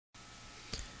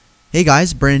Hey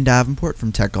guys, Brandon Davenport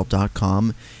from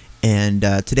TechGulp.com, and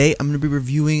today I'm going to be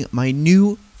reviewing my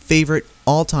new favorite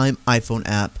all-time iPhone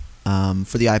app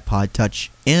for the iPod Touch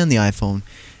and the iPhone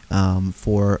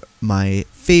for my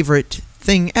favorite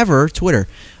thing ever, Twitter.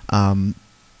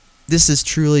 This is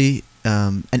truly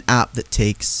an app that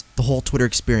takes the whole Twitter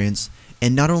experience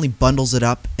and not only bundles it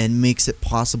up and makes it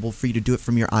possible for you to do it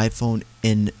from your iPhone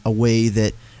in a way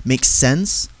that makes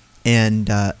sense and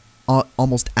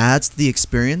almost adds to the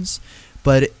experience,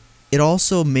 but it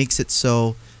also makes it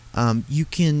so you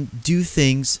can do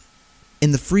things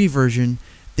in the free version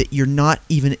that you're not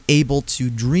even able to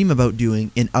dream about doing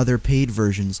in other paid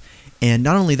versions. And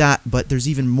not only that, but there's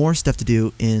even more stuff to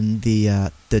do in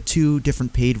the two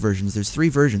different paid versions. There's 3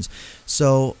 versions.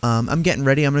 So I'm getting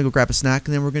ready. I'm gonna go grab a snack,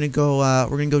 and then we're gonna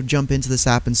go jump into this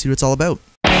app and see what it's all about.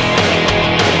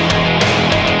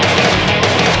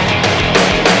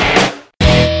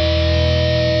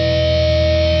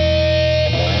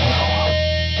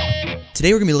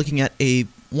 Today we're going to be looking at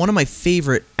one of my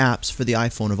favorite apps for the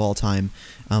iPhone of all time,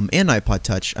 and iPod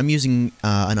Touch. I'm using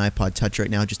an iPod Touch right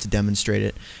now just to demonstrate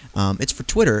it. It's for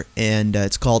Twitter, and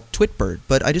it's called Twitbird.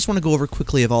 But I just want to go over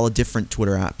quickly of all the different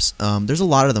Twitter apps. There's a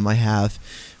lot of them I have.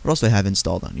 What else do I have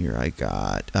installed on here? I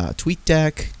got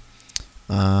TweetDeck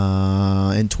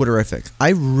and Twitterific. I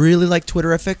really like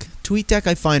Twitterific. TweetDeck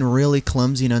I find really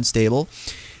clumsy and unstable.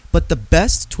 But the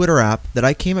best Twitter app that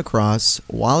I came across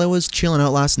while I was chilling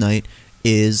out last night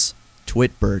is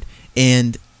Twitbird,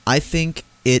 and I think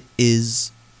it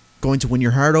is going to win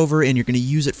your heart over, and you're going to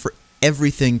use it for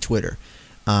everything Twitter.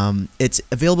 It's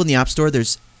available in the App Store.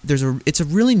 It's a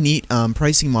really neat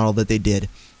pricing model that they did.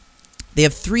 They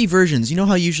have 3 versions. You know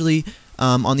how usually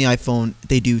on the iPhone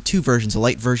they do 2 versions, a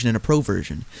light version and a pro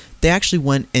version. They actually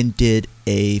went and did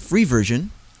a free version,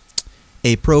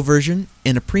 a pro version,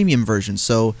 and a premium version.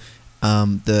 So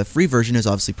the free version is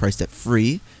obviously priced at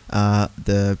free.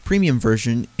 The premium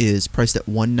version is priced at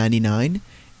 $199,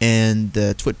 and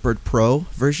the Twitbird Pro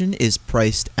version is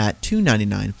priced at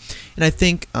 $299. And I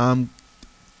think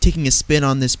taking a spin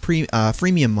on this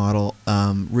freemium model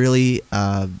really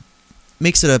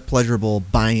makes it a pleasurable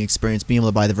buying experience, being able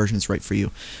to buy the version that's right for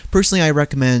you. Personally, I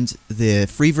recommend the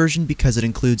free version because it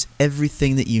includes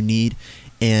everything that you need.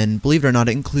 And believe it or not,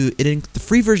 the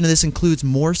free version of this includes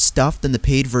more stuff than the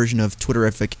paid version of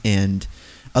Twitterific and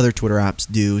other Twitter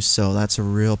apps do, so that's a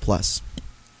real plus.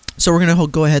 So we're going to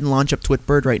go ahead and launch up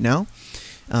Twitbird right now.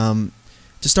 To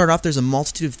start off, there's a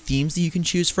multitude of themes that you can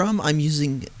choose from. I'm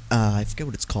using, I forget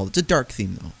what it's called. It's a dark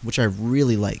theme, though, which I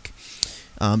really like.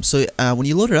 So when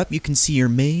you load it up, you can see your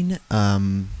main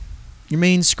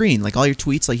screen, like all your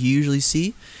tweets like you usually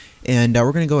see. And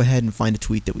we're going to go ahead and find a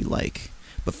tweet that we like.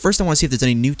 But first I want to see if there's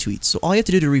any new tweets. So all you have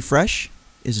to do to refresh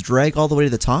is drag all the way to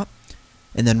the top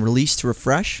and then release to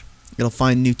refresh. It'll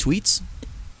find new tweets,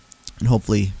 and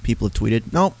hopefully people have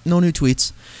tweeted. Nope, no new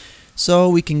tweets. So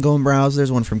we can go and browse.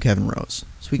 There's one from Kevin Rose.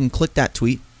 So we can click that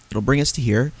tweet. It'll bring us to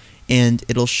here, and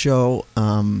it'll show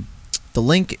the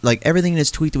link, like everything in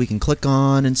his tweet that we can click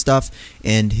on and stuff,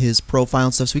 and his profile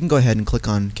and stuff. So we can go ahead and click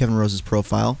on Kevin Rose's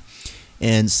profile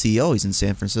and see, oh, he's in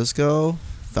San Francisco.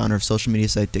 Founder of social media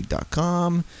site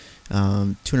dig.com,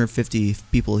 250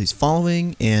 people he's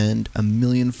following, and 1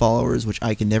 million followers, which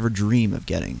I can never dream of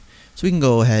getting. So we can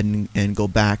go ahead and go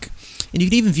back. And you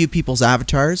can even view people's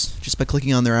avatars just by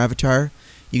clicking on their avatar.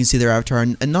 You can see their avatar.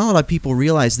 And not a lot of people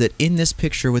realize that in this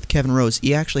picture with Kevin Rose,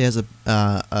 he actually has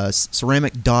a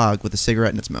ceramic dog with a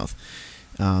cigarette in its mouth.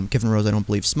 Kevin Rose, I don't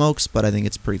believe, smokes, but I think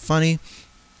it's pretty funny.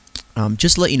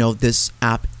 Just to let you know, this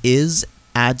app is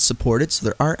ad supported, so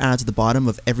there are ads at the bottom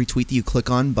of every tweet that you click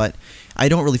on, but I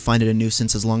don't really find it a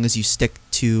nuisance as long as you stick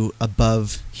to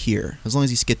above here. As long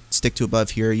as you stick to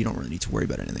above here, you don't really need to worry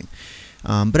about anything.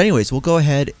 But anyways, we'll go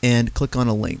ahead and click on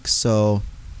a link. So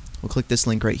we'll click this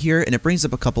link right here, and it brings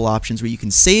up a couple options where you can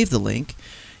save the link.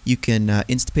 You can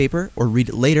Instapaper or read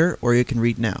it later, or you can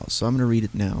read now. So I'm going to read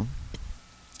it now.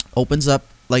 Opens up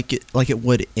like it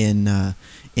would in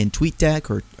TweetDeck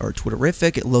or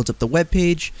Twitterific. It loads up the web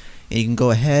page, and you can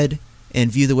go ahead and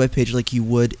view the web page like you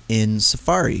would in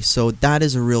Safari. So that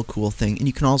is a real cool thing. And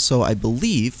you can also, I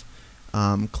believe,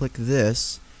 click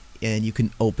this, and you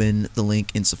can open the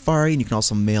link in Safari, and you can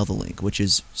also mail the link, which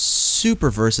is super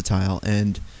versatile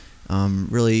and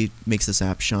really makes this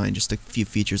app shine. Just a few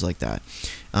features like that.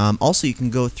 Also, you can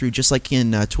go through, just like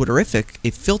in Twitterific,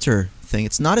 a filter thing.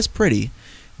 It's not as pretty,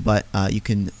 but you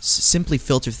can simply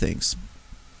filter things.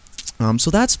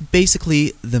 So that's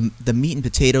basically the meat and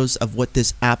potatoes of what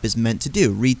this app is meant to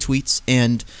do: read tweets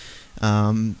and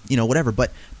whatever.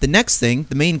 But the next thing,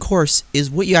 the main course, is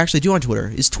what you actually do on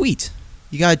Twitter is tweet.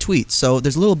 You gotta tweet. So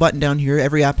there's a little button down here.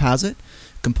 Every app has it.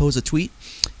 compose a tweet,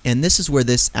 and this is where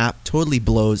this app totally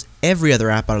blows every other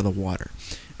app out of the water.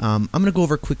 I'm going to go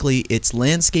over quickly its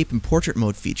landscape and portrait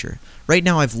mode feature. Right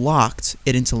now I've locked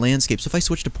it into landscape, so if I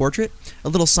switch to portrait, a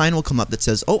little sign will come up that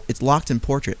says, oh, it's locked in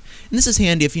portrait. And this is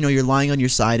handy if you're lying on your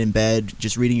side in bed,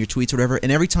 just reading your tweets or whatever,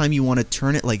 and every time you want to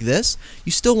turn it like this,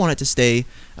 you still want it to stay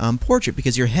portrait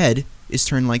because your head is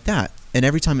turned like that. And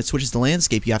every time it switches to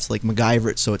landscape, you have to like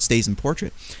MacGyver it so it stays in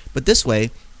portrait. But this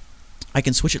way, I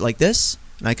can switch it like this,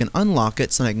 and I can unlock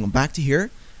it, so I can go back to here,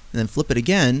 and then flip it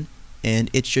again, and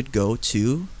it should go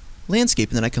to landscape,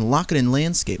 and then I can lock it in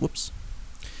landscape. Whoops.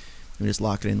 Let me just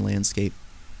lock it in landscape.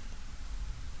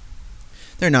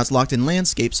 There, now it's locked in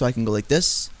landscape, so I can go like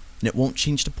this, and it won't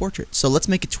change to portrait. So let's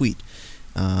make a tweet.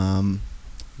 Let's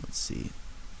see.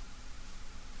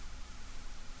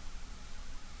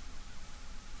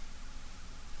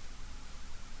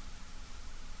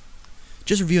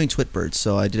 Just reviewing Twitbird,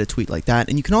 so I did a tweet like that.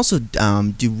 And you can also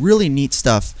do really neat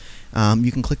stuff.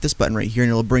 You can click this button right here, and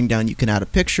it'll bring down. You can add a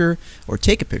picture or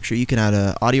take a picture. You can add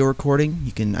an audio recording.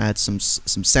 You can add some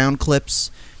sound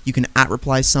clips. You can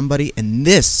 @reply somebody, and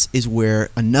this is where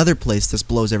another place this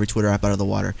blows every Twitter app out of the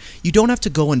water. You don't have to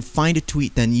go and find a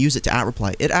tweet, then use it to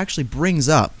 @reply. It actually brings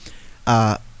up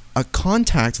a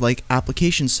contact-like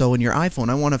application. So in your iPhone,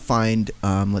 I want to find,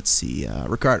 let's see,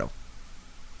 Ricardo.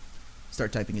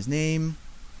 Start typing his name.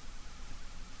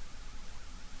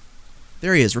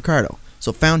 There he is, Ricardo.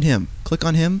 So found him. Click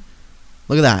on him.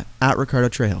 Look at that, @Ricardo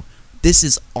Trejo. This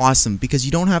is awesome because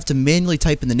you don't have to manually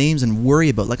type in the names and worry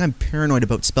about, like I'm paranoid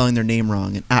about spelling their name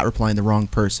wrong and @replying the wrong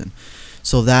person.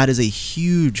 So that is a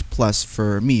huge plus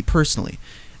for me personally.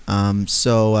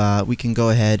 So we can go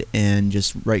ahead and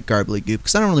just write garbly goop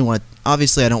because I don't really want to,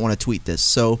 obviously I don't want to tweet this.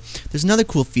 So there's another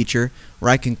cool feature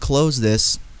where I can close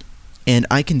this and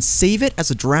I can save it as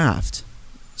a draft.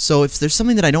 So if there's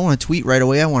something that I don't want to tweet right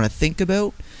away, I want to think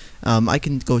about, I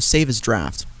can go save as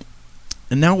draft.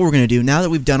 And now what we're going to do, now that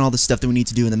we've done all the stuff that we need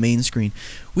to do in the main screen,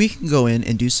 we can go in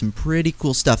and do some pretty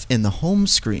cool stuff in the home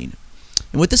screen.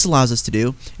 And what this allows us to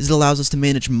do is it allows us to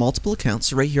manage multiple accounts.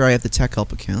 So right here I have the Tech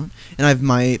Help account, and I have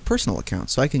my personal account.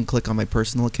 So I can click on my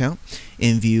personal account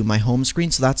and view my home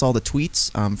screen. So that's all the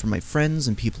tweets from my friends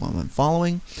and people I'm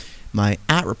following. My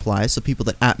 @replies, so people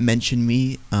that @mention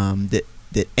me,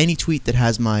 that any tweet that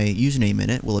has my username in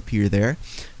it will appear there.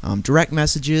 Direct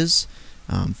messages,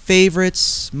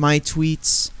 favorites, my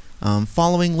tweets,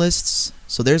 following lists.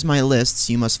 So there's my lists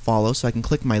you must follow. So I can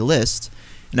click my list,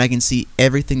 and I can see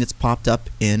everything that's popped up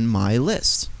in my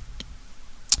list.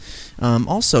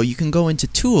 Also, you can go into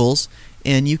tools,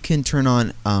 and you can turn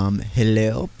on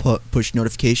hello push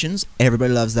notifications.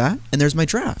 Everybody loves that. And there's my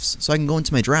drafts. So I can go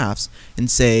into my drafts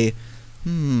and say,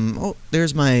 oh,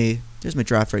 there's my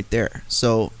draft right there.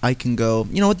 So I can go,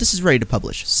 you know what, this is ready to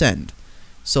publish. Send.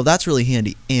 So that's really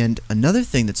handy. And another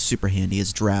thing that's super handy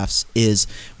is drafts is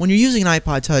when you're using an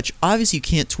iPod Touch, obviously you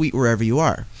can't tweet wherever you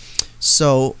are.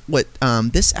 So what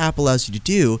this app allows you to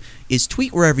do is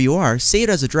tweet wherever you are, save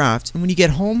it as a draft, and when you get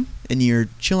home and you're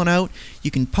chilling out, you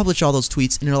can publish all those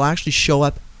tweets, and it'll actually show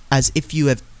up as if you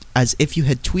had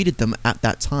tweeted them at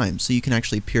that time. So you can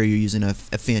actually appear you're using a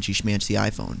fancy schmancy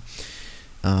iPhone.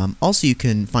 Also, you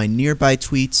can find nearby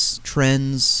tweets,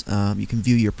 trends. You can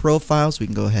view your profiles. We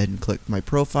can go ahead and click my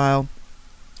profile.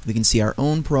 We can see our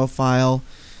own profile.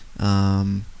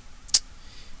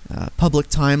 Public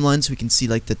timelines. We can see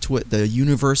like the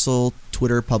universal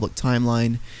Twitter public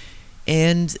timeline,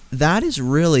 and that is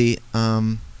really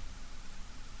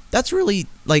that's really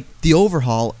like the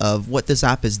overhaul of what this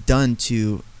app has done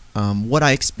to what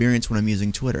I experience when I'm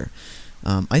using Twitter.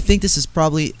 I think this is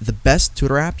probably the best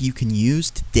Twitter app you can use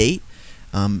to date.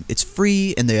 It's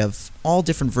free, and they have all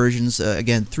different versions.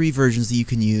 Again, 3 versions that you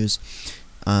can use.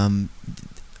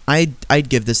 I'd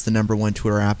give this the #1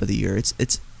 Twitter app of the year.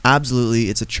 It's absolutely,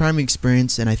 it's a charming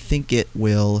experience, and I think it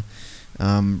will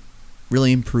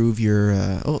really improve your.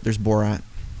 Oh, there's Borat.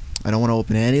 I don't want to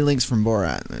open any links from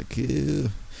Borat.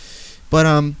 But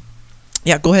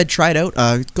yeah, go ahead, try it out.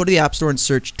 Go to the App Store and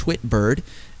search Twitbird.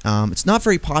 It's not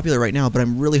very popular right now, but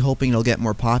I'm really hoping it'll get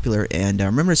more popular. And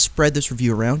remember to spread this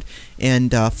review around,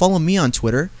 and follow me on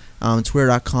Twitter,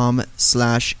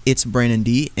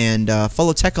 twitter.com/itsbrandond, and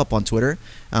follow Tech Help on Twitter,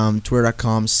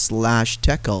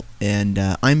 twitter.com/techhelp.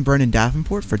 And I'm Brendan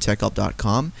Davenport for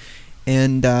techhelp.com,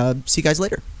 and see you guys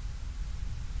later.